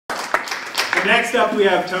Next up we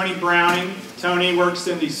have Tony Browning. Tony works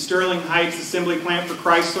in the Sterling Heights Assembly Plant for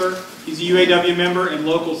Chrysler. He's a UAW member in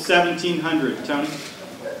Local 1700. Tony?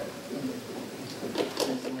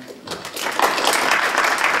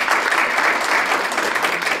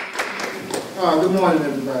 Good morning,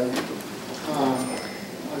 everybody.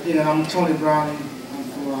 Again, I'm Tony Browning. I'm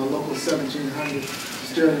from Local 1700,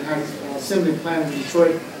 Sterling Heights Assembly Plant in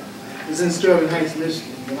Detroit. It's in Sterling Heights,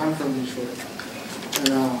 Michigan, but I'm from Detroit.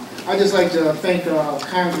 And I'd just like to thank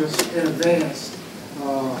Congress in advance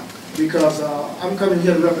because I'm coming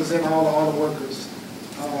here to represent all the auto workers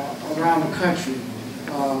around the country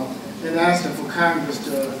and asking for Congress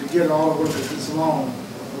to get all the workers this loan.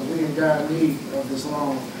 We in dire need of this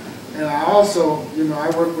loan. And I also, I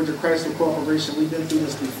work with the Chrysler Corporation. We've been through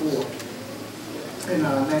this before in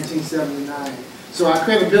 1979. So our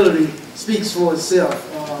credibility speaks for itself.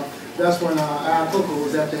 That's when Autoworker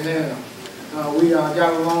was at the helm. We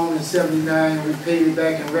got a loan in '79 and we paid it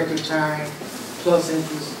back in record time, plus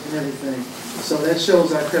interest and everything. So that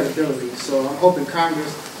shows our credibility. So I'm hoping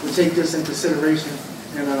Congress will take this in consideration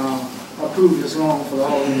and approve this loan for the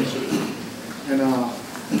auto industry.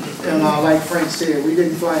 And like Frank said, we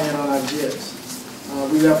didn't fly in on our jets.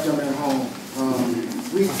 We left them at home.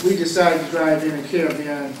 We decided to drive in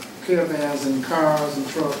caravans and cars and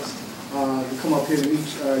trucks to come up here to meet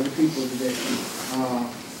you people today.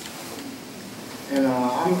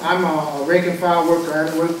 I'm a rank and file worker.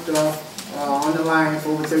 I've worked on the line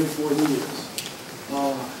for over 34 years.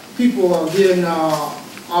 People are giving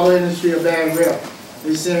auto industry a bad rep.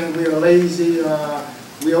 They're saying we are lazy,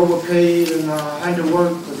 we overpaid and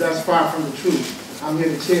underworked, but that's far from the truth. I'm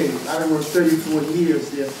here to tell you, I've worked 34 years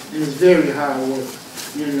there, and it's very hard work.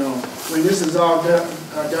 When this is all done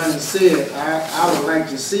and said, I would like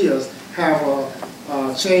to see us have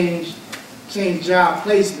a change job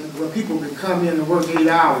placement where people can come in and work 8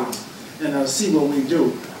 hours and see what we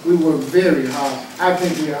do. We work very hard. I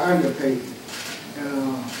think we are underpaid.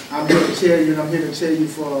 And I'm here to tell you, and I'm here to tell you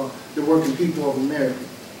for the working people of America.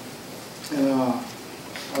 And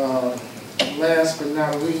last but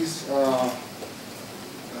not least,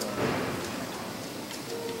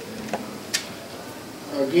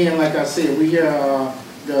 again, like I said, we here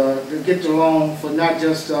to get the loan for not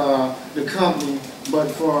just the company,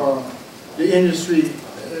 but for the industry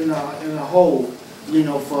in a whole,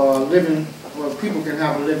 for living, where people can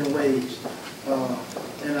have a living wage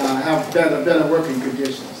and have better working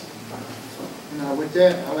conditions. And with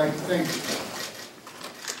that, I'd like to thank you.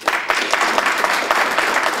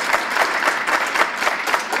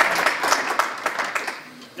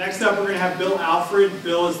 Next up, we're going to have Bill Alford.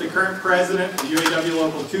 Bill is the current president of UAW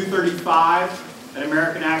Local 235 at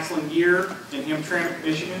American Axle and Gear in Hamtramck,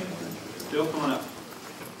 Michigan. Bill, come on up.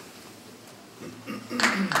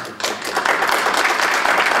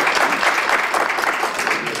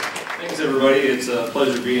 Thanks, everybody. It's a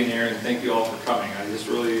pleasure being here, and thank you all for coming. I just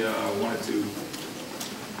really wanted to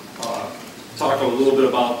talk a little bit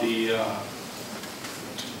about the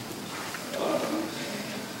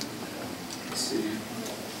let's see,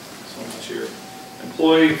 so much here.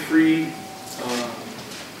 Employee Free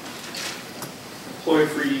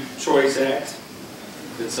Choice Act.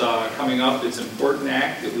 It's coming up. It's an important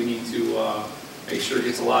act that we need to make sure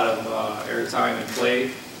gets a lot of airtime and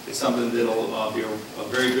play. It's something that'll be a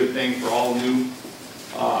very good thing for all new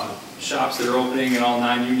shops that are opening and all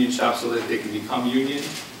non-union shops so that they can become union.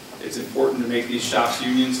 It's important to make these shops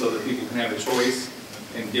union so that people can have a choice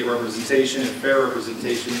and get representation and fair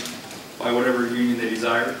representation by whatever union they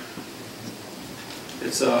desire.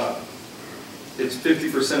 It's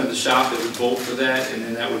 50% of the shop that would vote for that, and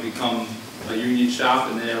then that would become a union shop,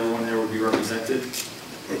 and then everyone there would be represented.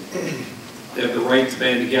 They have the right to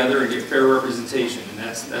band together and get fair representation, and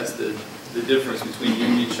that's the difference between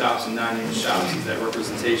union shops and non-union shops, is that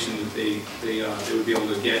representation that they would be able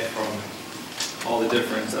to get from all the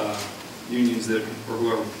different unions that, or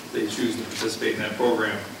whoever they choose to participate in that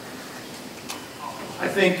program. I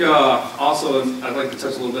think also I'd like to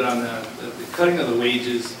touch a little bit on the cutting of the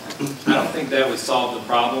wages. I don't think that would solve the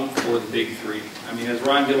problem for the big three. I mean, as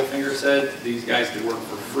Ron Gilfinger said, these guys could work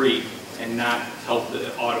for free and not help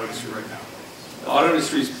the auto industry right now. The auto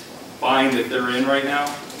industry's bind that they're in right now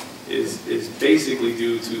is basically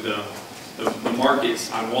due to the markets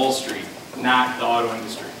on Wall Street, not the auto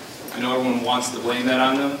industry. I know everyone wants to blame that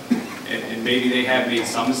on them, and maybe they have made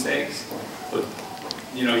some mistakes, but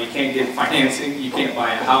you can't get financing, you can't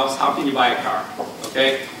buy a house. How can you buy a car?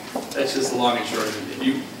 Okay, that's just the long and short of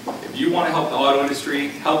it. If you want to help the auto industry,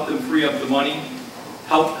 help them free up the money,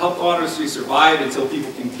 help the auto industry survive until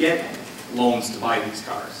people can get loans to buy these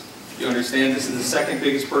cars. You understand, this is the second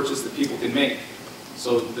biggest purchase that people can make.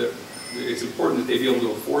 So it's important that they be able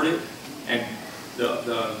to afford it, and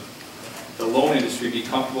the loan industry be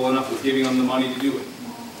comfortable enough with giving them the money to do it.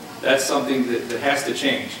 That's something that has to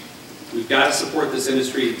change. We've got to support this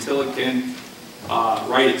industry until it can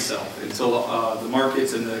right itself, until the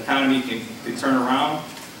markets and the economy can turn around.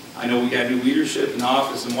 I know we got new leadership in the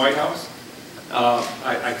office in White House.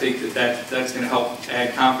 I think that's going to help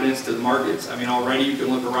add confidence to the markets. I mean, already you can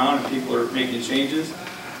look around and people are making changes.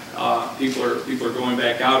 People are going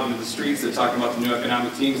back out into the streets. They're talking about the new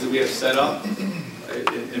economic teams that we have set up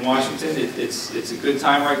in Washington. It's a good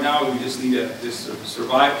time right now. We just need to just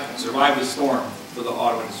survive the storm for the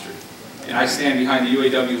auto industry. And I stand behind the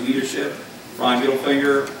UAW leadership, Ron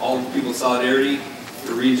Middlefinger, all the people of Solidarity,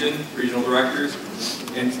 the regional directors,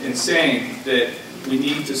 and saying that we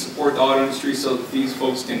need to support the auto industry so that these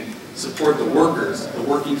folks can support the workers, the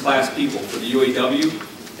working class people for the UAW,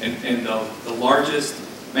 and the largest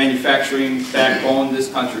manufacturing backbone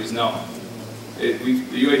this country is known. The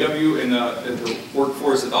UAW and the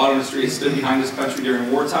workforce of the auto industry has stood behind this country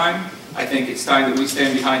during wartime. I think it's time that we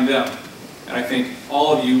stand behind them. And I think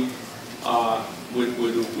all of you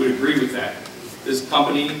would agree with that. This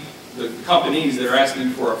company, the companies that are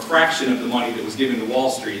asking for a fraction of the money that was given to Wall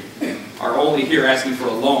Street are only here asking for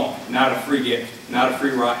a loan, not a free gift, not a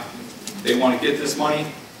free ride. They want to get this money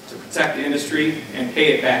to protect the industry and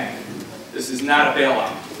pay it back. This is not a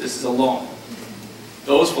bailout. This is a loan.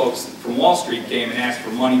 Those folks from Wall Street came and asked for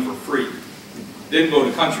money for free. Didn't go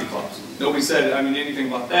to country clubs. Nobody said, anything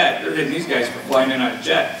about that. They're hitting these guys for flying in on a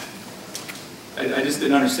jet. I just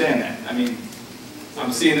didn't understand that. I mean,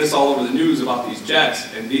 I'm seeing this all over the news about these jets,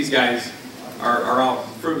 and these guys are out.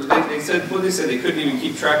 They said they couldn't even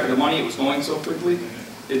keep track of the money. It was going so quickly.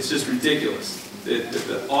 It's just ridiculous.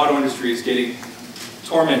 The auto industry is getting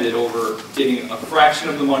tormented over getting a fraction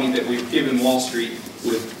of the money that we've given Wall Street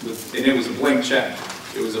and it was a blank check.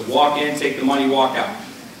 It was a walk in, take the money, walk out.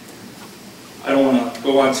 I don't want to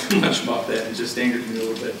go on too much about that. It just angered me a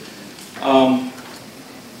little bit.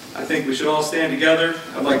 I think we should all stand together.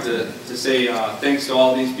 I'd like to say thanks to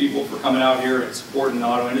all these people for coming out here and supporting the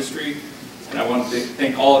auto industry. And I want to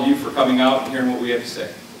thank all of you for coming out and hearing what we have to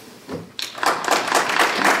say.